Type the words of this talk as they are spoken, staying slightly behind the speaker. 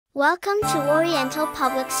Welcome to Oriental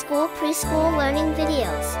Public School Preschool Learning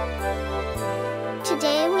Videos.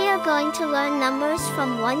 Today we are going to learn numbers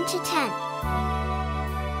from 1 to 10.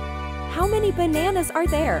 How many bananas are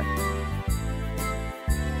there?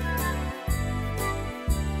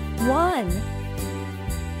 1.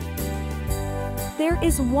 There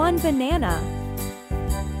is 1 banana.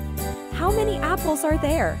 How many apples are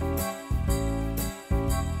there?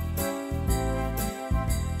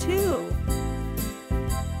 2.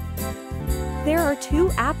 There are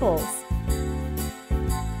 2 apples.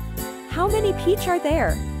 How many peach are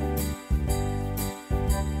there?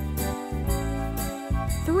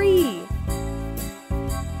 3.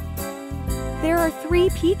 There are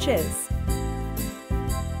 3 peaches.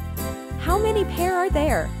 How many pear are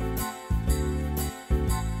there?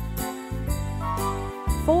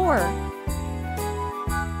 4.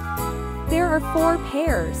 There are 4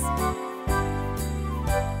 pears.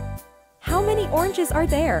 How many oranges are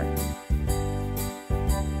there?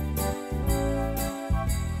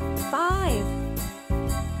 5.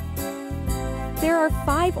 There are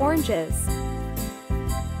 5 oranges.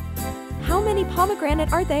 How many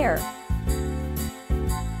pomegranate are there?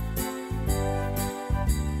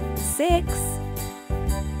 6.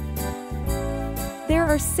 There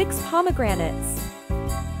are 6 pomegranates.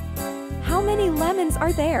 How many lemons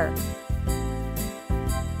are there?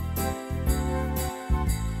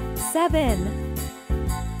 7.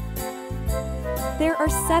 There are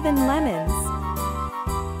 7 lemons.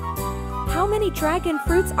 How many dragon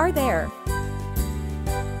fruits are there?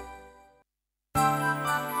 8.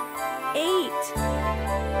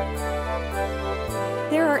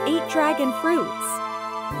 There are 8 dragon fruits.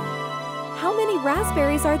 How many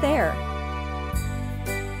raspberries are there?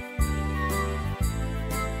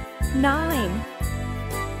 9.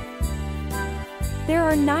 There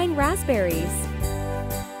are 9 raspberries.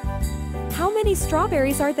 How many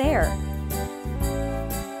strawberries are there?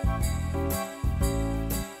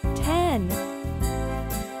 10.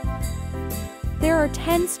 There are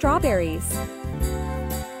 10 strawberries.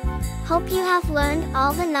 Hope you have learned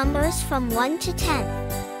all the numbers from 1 to 10.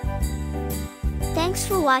 Thanks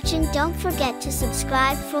for watching. Don't forget to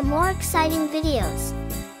subscribe for more exciting videos.